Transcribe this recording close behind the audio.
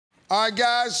All right,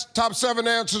 guys, top 7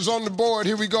 answers on the board.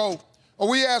 Here we go.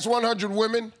 We asked 100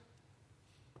 women.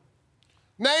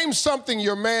 Name something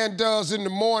your man does in the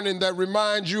morning that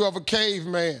reminds you of a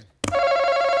caveman.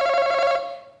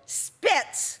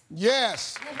 Spits.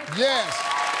 Yes, yes.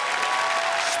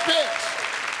 Spits.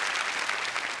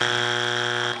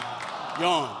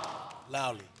 Yawn,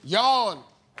 loudly. Yawn.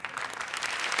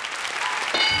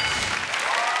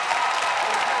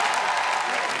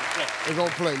 We're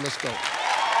gonna play, let's go.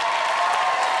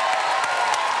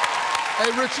 Hey,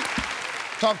 Richie,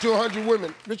 talk to 100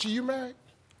 women. Richie, you married?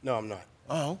 No, I'm not.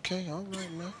 Oh, okay, all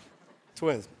right, man.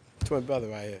 Twins. Twin brother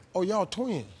right here. Oh, y'all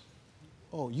twins?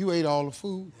 Oh, you ate all the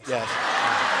food? Yes.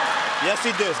 Yes,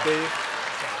 he did, Steve.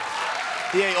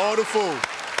 He ate all the food.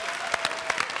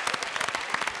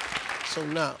 So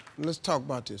now, let's talk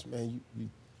about this, man. You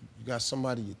got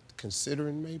somebody you're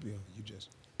considering maybe, or you just?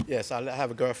 Yes, I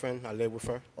have a girlfriend. I live with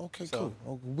her. Okay, cool.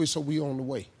 Okay, so we on the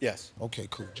way? Yes. Okay,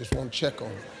 cool. Just want to check on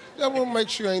it. I want to make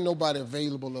sure ain't nobody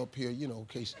available up here, you know,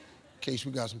 in case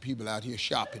we got some people out here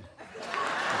shopping.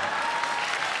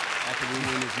 After we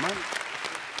win this money.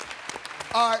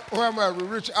 All right, where am I,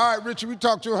 Richie? All right, Richie, we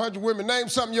talked to 100 women. Name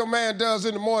something your man does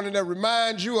in the morning that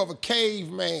reminds you of a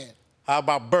caveman. How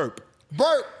about burp?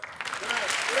 Burp.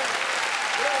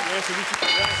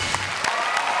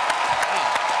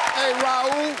 Hey,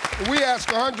 Raul, we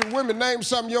asked 100 women, name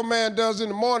something your man does in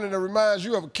the morning that reminds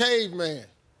you of a caveman.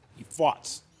 He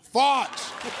farts.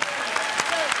 Farts.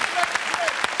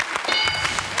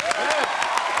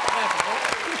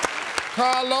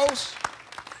 Carlos,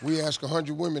 we asked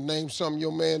 100 women, name something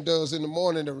your man does in the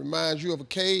morning that reminds you of a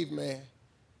caveman.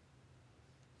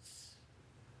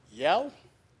 Yell?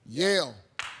 Yell.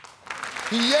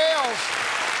 He yells.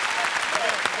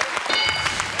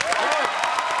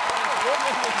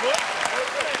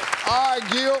 All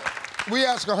right, Gil, we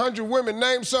asked 100 women,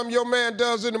 name something your man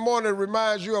does in the morning that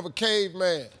reminds you of a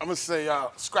caveman. I'm gonna say,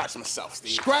 scratch myself,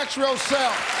 Steve. Scratch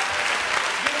yourself.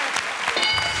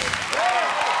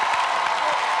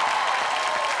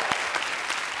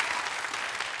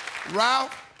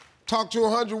 Ralph, talk to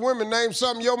 100 women, name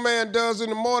something your man does in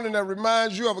the morning that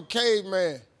reminds you of a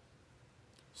caveman.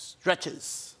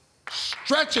 Stretches.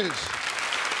 Stretches.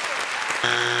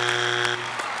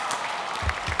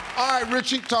 All right,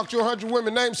 Richie, talk to 100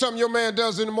 women. Name something your man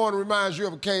does in the morning that reminds you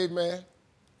of a caveman.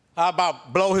 How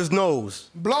about blow his nose?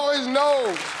 Blow his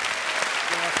nose.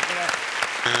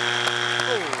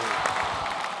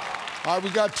 All right, we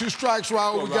got 2 strikes,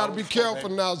 Raul. We got to be careful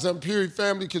now. Zampiri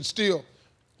family can steal.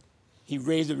 He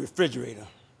raised the refrigerator.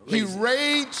 He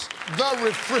raised the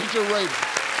refrigerator.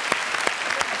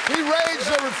 He raised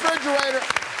the refrigerator.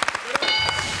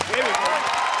 Here we go.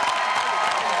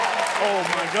 Oh,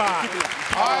 my God.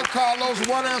 All right, Carlos,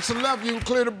 1 answer left. You can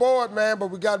clear the board, man,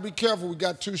 but we got to be careful. We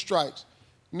got 2 strikes.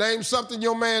 Name something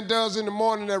your man does in the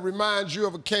morning that reminds you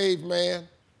of a caveman.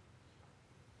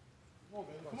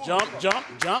 Jump, jump,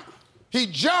 jump. He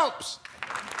jumps.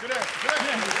 Get in.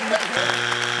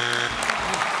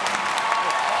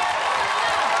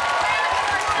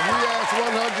 We asked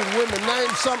 100 women,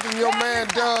 name something your man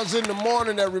does in the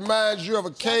morning that reminds you of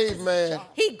a caveman.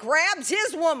 He grabs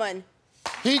his woman.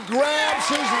 He grabs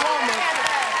his woman.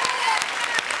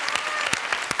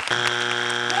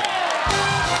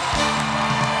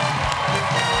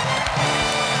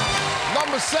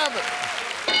 Number 7.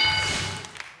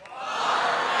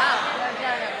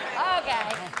 Okay.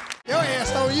 Your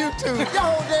ass on YouTube. Your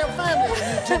whole damn family on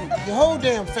YouTube. Your whole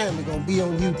damn family gonna be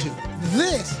on YouTube.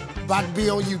 This about to be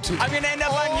on YouTube. I'm gonna end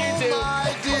up on YouTube. Oh,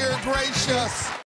 my dear gracious.